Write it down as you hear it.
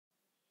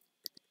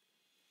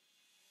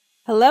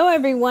Hello,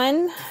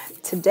 everyone.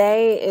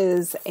 Today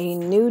is a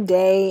new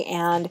day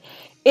and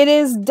it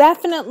is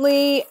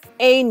definitely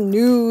a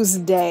news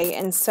day.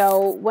 And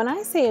so when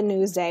I say a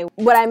news day,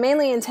 what I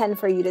mainly intend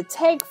for you to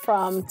take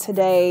from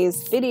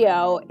today's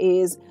video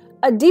is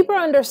a deeper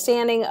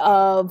understanding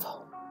of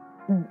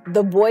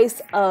the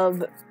voice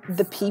of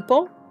the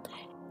people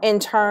in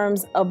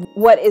terms of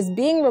what is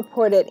being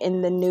reported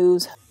in the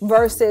news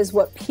versus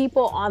what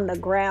people on the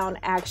ground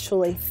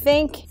actually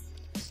think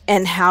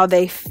and how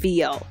they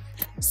feel.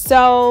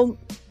 So,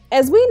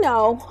 as we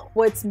know,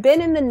 what's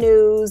been in the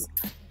news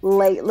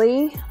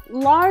lately,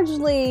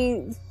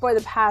 largely for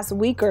the past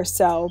week or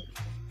so,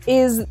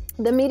 is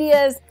the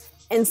media's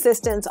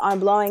insistence on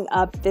blowing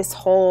up this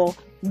whole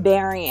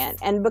variant.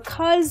 And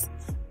because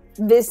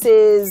this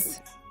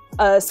is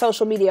a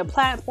social media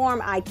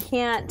platform, I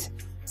can't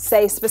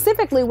say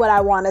specifically what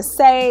I want to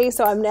say,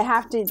 so I'm going to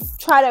have to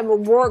try to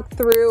work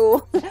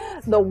through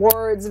the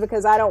words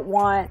because I don't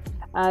want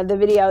the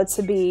video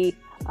to be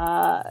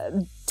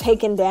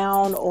taken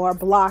down or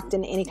blocked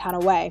in any kind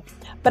of way.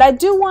 But I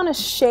do want to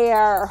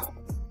share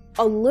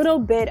a little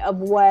bit of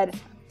what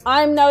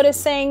I'm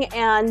noticing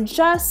and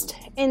just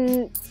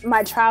in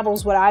my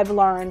travels what I've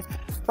learned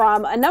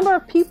from a number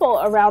of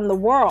people around the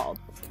world.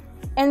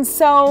 And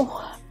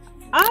so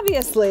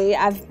obviously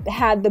I've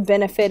had the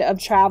benefit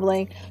of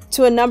traveling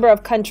to a number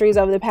of countries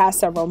over the past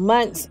several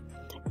months.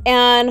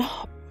 And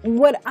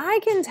what I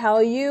can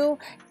tell you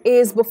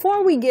is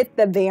before we get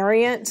the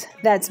variant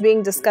that's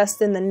being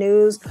discussed in the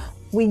news,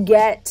 we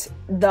get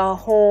the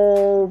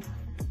whole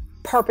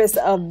purpose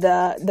of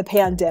the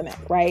pandemic,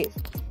 right?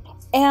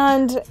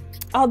 And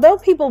although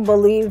people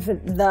believe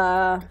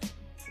the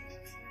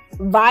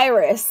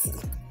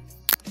virus,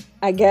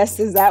 I guess,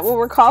 is that what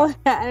we're calling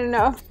it? I don't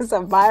know if it's a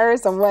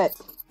virus or what.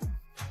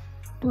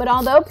 But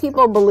although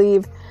people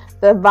believe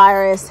the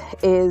virus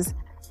is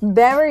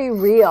very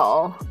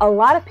real, a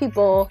lot of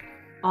people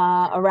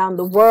around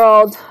the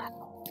world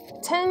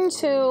tend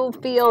to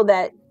feel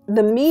that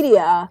the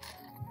media,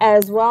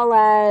 as well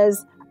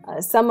as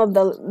some of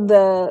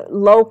the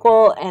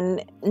local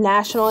and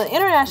national and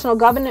international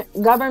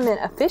government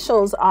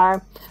officials,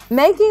 are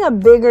making a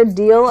bigger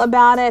deal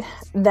about it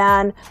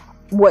than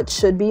what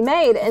should be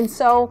made. And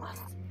so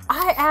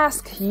I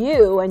ask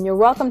you, and you're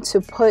welcome to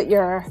put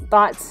your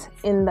thoughts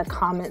in the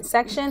comment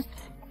section,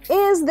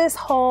 is this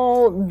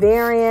whole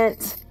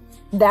variant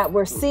that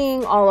we're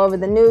seeing all over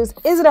the news,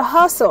 is it a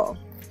hustle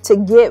to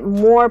get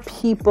more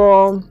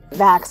people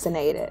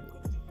vaccinated?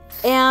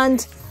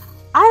 And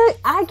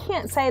I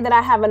can't say that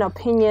I have an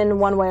opinion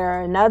one way or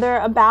another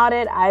about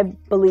it. I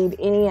believe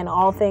any and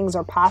all things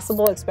are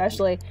possible,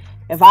 especially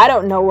if I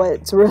don't know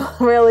what's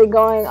really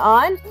going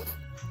on.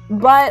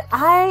 But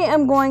I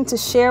am going to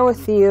share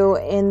with you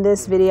in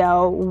this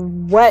video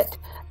what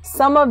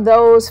some of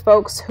those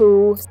folks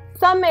who,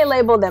 some may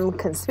label them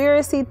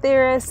conspiracy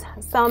theorists,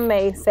 some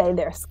may say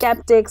they're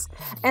skeptics,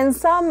 and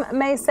some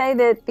may say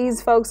that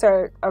these folks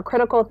are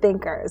critical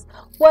thinkers.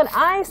 What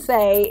I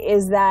say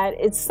is that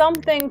it's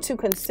something to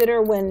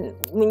consider when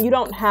you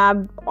don't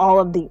have all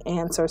of the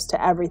answers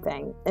to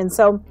everything. And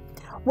so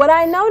what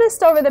I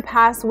noticed over the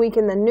past week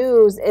in the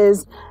news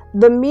is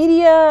the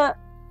media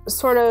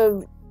sort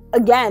of,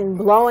 again,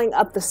 blowing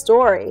up the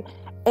story.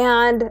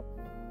 And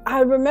I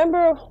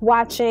remember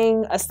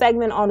watching a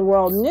segment on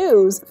World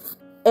News,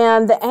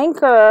 and the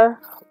anchor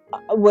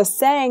was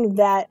saying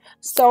that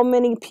so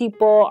many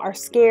people are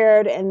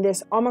scared and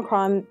this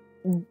Omicron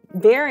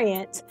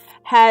variant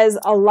has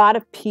a lot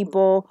of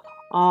people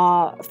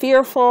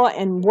fearful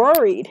and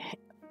worried.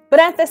 But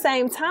at the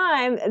same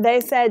time,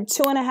 they said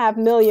 2.5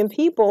 million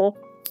people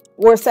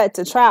were set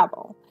to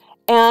travel.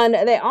 And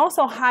they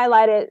also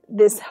highlighted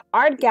this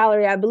art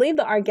gallery. I believe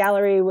the art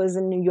gallery was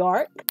in New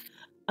York.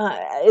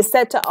 Is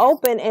set to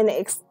open and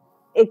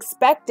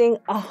expecting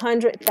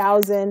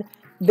 100,000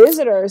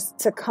 visitors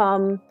to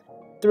come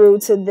through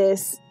to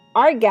this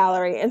art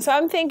gallery. And so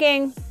I'm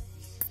thinking,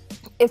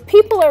 if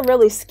people are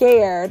really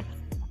scared,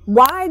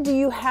 why do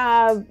you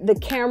have the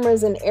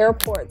cameras in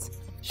airports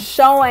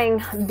showing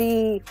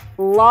the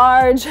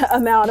large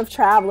amount of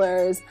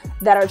travelers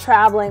that are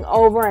traveling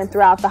over and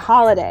throughout the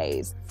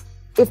holidays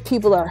if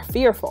people are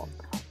fearful?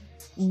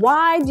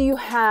 Why do you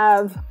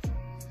have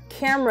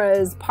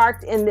cameras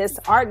parked in this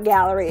art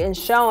gallery and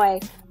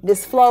showing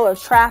this flow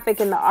of traffic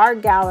in the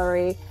art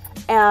gallery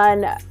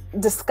and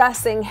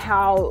discussing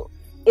how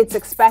it's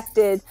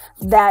expected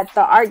that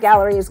the art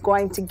gallery is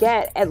going to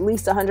get at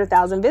least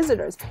 100,000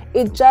 visitors?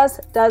 It just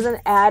doesn't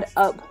add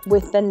up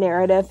with the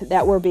narrative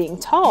that we're being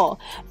told.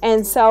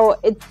 And so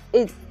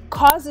it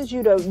causes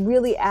you to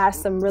really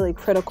ask some really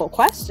critical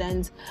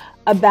questions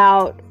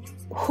about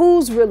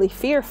who's really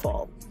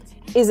fearful.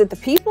 Is it the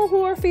people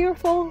who are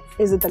fearful?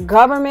 Is it the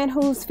government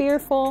who's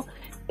fearful?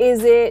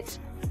 Is it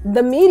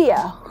the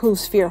media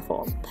who's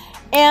fearful?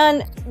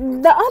 And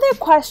the other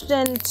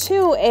question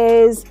too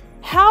is,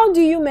 how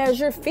do you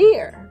measure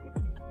fear?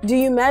 Do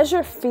you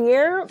measure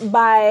fear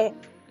by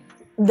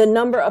the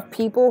number of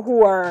people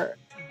who are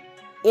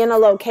in a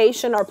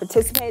location or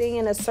participating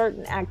in a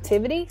certain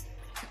activity?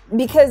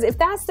 Because if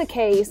that's the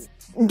case,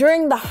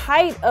 during the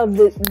height of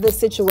the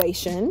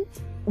situation,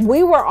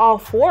 we were all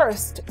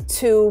forced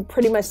to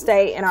pretty much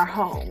stay in our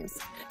homes.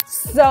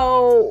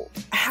 So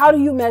how do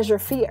you measure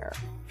fear?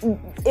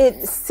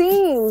 It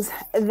seems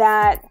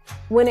that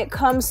when it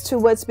comes to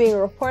what's being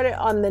reported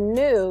on the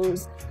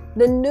news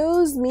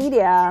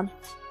media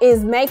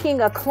is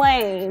making a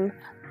claim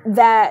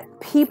that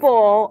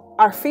people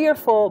are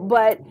fearful,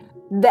 but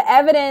the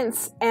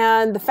evidence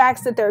and the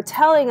facts that they're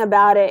telling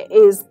about it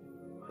is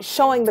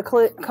showing the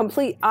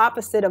complete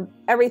opposite of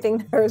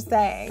everything they're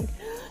saying.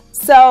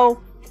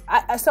 So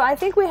I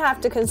think we have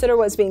to consider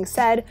what's being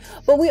said,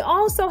 but we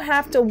also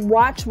have to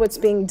watch what's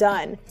being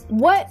done.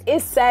 What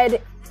is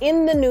said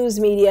in the news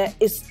media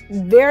is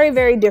very,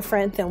 very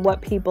different than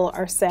what people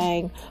are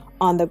saying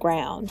on the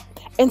ground.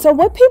 And so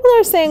what people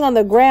are saying on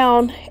the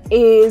ground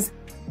is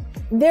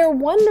they're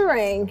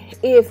wondering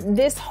if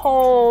this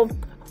whole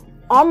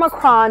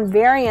Omicron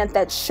variant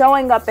that's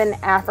showing up in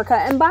Africa,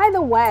 and by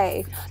the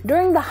way,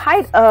 during the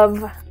height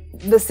of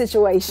the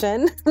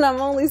situation, and I'm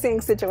only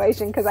saying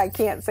situation because I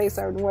can't say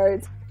certain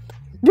words,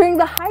 during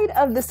the height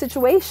of the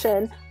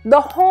situation, the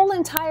whole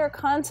entire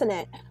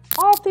continent,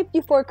 all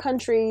 54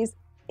 countries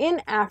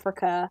in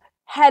Africa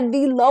had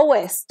the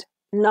lowest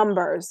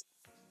numbers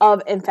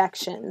of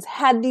infections,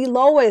 had the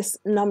lowest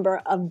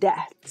number of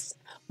deaths.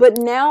 But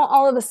now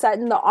all of a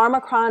sudden the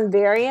Omicron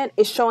variant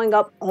is showing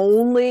up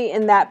only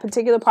in that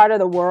particular part of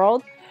the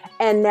world.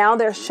 And now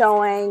they're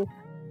showing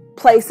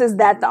places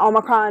that the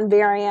Omicron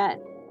variant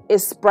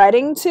is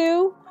spreading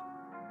to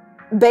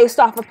based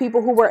off of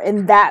people who were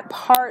in that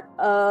part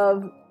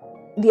of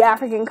the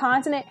African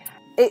continent.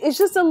 It's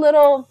just a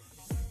little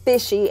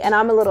fishy, and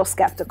I'm a little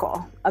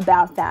skeptical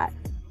about that.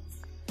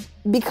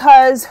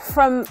 Because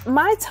from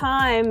my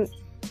time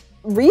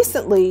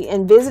recently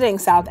in visiting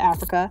South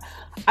Africa,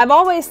 I've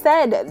always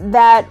said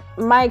that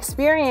my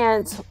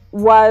experience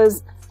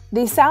was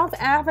the South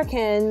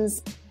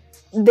Africans,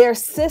 their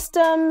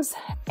systems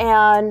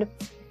and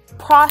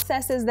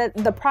processes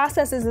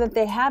that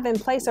they have in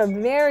place are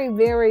very,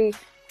 very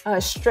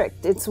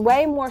strict. It's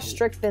way more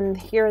strict than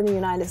here in the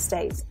United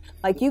States.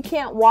 Like, you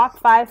can't walk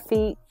 5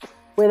 feet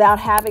without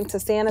having to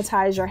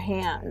sanitize your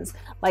hands.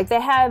 Like,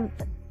 they have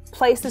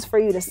places for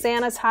you to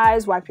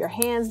sanitize, wipe your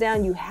hands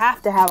down. You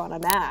have to have on a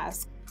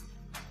mask.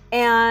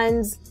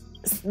 And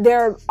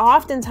they're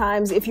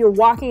oftentimes, if you're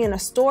walking in a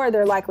store,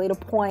 they're likely to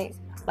point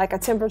like a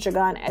temperature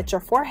gun at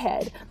your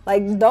forehead.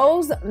 Like,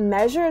 those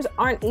measures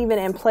aren't even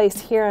in place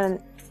here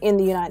in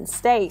the United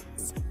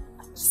States.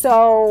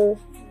 So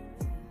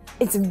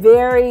it's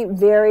very,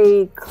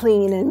 very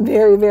clean and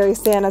very, very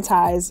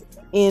sanitized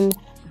in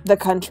the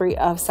country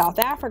of South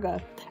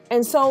Africa.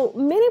 And so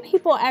many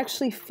people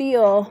actually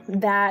feel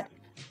that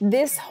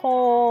this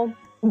whole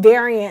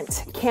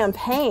variant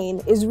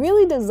campaign is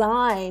really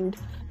designed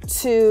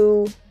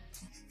to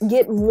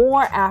get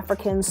more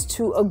Africans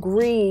to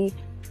agree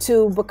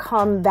to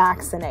become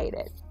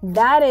vaccinated.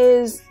 That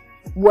is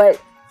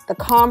what the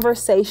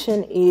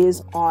conversation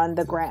is on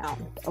the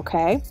ground,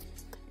 okay?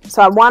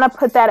 So I want to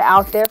put that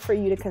out there for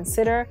you to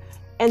consider,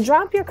 and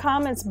drop your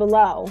comments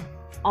below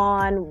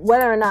on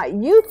whether or not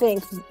you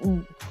think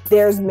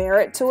there's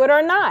merit to it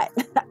or not.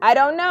 I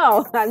don't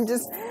know. I'm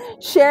just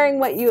sharing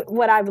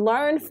what I've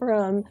learned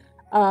from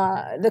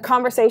the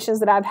conversations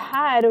that I've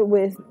had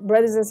with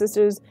brothers and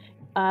sisters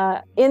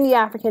in the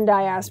African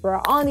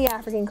diaspora, on the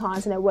African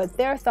continent, what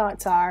their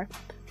thoughts are.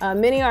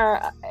 Many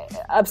are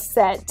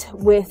upset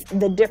with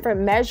the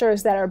different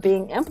measures that are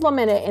being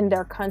implemented in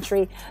their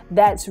country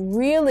that's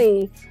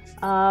really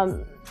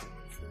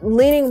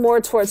leaning more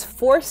towards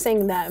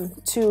forcing them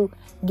to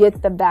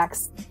get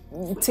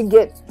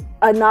get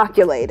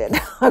inoculated.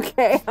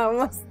 Okay, I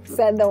almost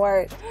said the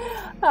word.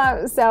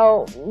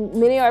 So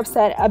many are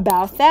upset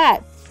about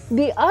that.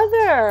 The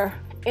other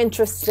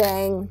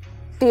interesting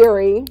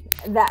theory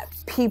that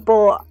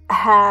people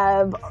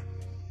have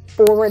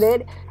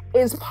forwarded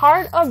is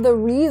part of the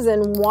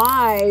reason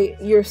why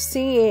you're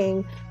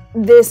seeing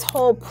this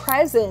whole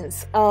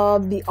presence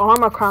of the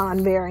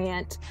Omicron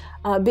variant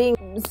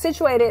being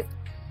situated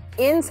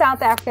in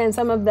South Africa and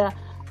some of the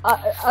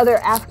other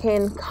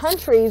African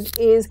countries,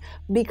 is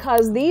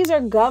because these are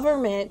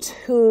governments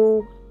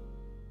who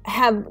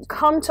have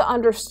come to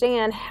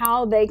understand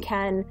how they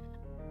can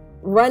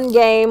run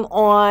game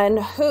on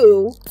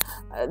WHO,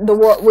 the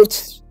world,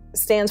 which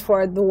stands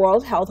for the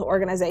World Health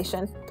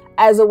Organization,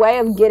 as a way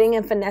of getting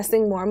and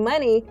finessing more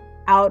money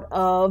out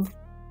of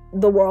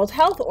the World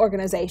Health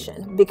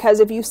Organization. Because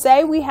if you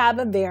say we have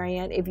a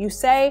variant, if you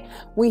say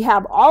we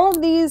have all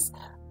of these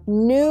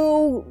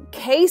new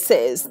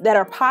cases that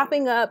are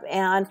popping up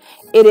and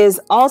it is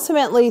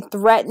ultimately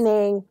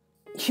threatening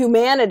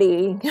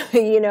humanity,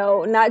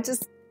 not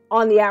just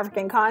on the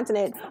African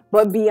continent,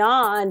 but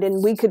beyond,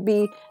 and we could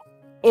be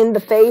in the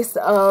face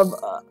of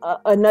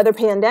another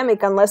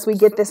pandemic unless we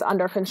get this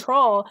under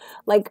control.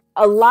 Like,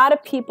 a lot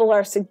of people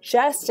are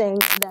suggesting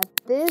that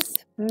this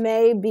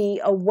may be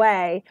a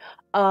way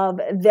of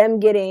them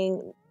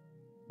getting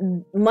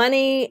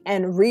money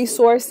and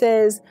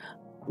resources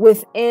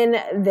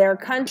within their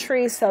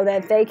country so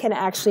that they can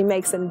actually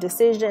make some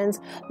decisions,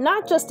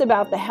 not just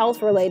about the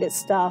health related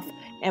stuff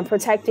and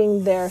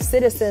protecting their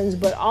citizens,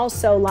 but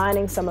also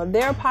lining some of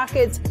their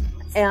pockets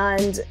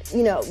and,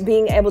 you know,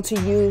 being able to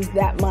use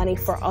that money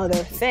for other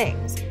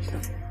things.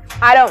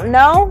 I don't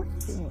know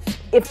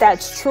if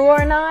that's true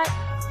or not.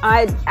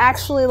 I'd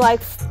actually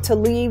like to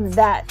leave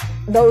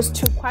those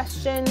 2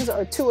 questions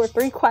or 2 or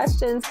 3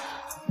 questions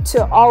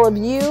to all of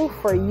you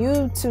for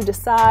you to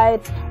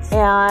decide,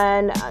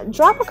 and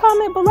drop a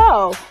comment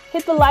below.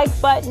 Hit the like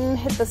button,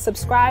 hit the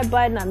subscribe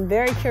button. I'm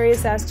very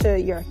curious as to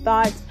your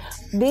thoughts.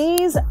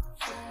 These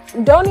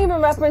don't even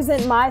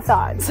represent my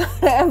thoughts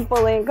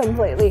fully and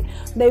completely.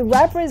 They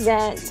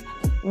represent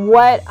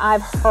what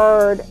I've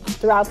heard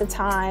throughout the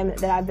time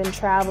that I've been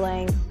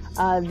traveling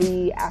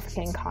the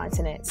African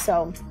continent.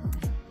 So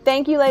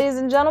thank you, ladies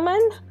and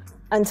gentlemen.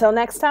 Until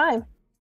next time.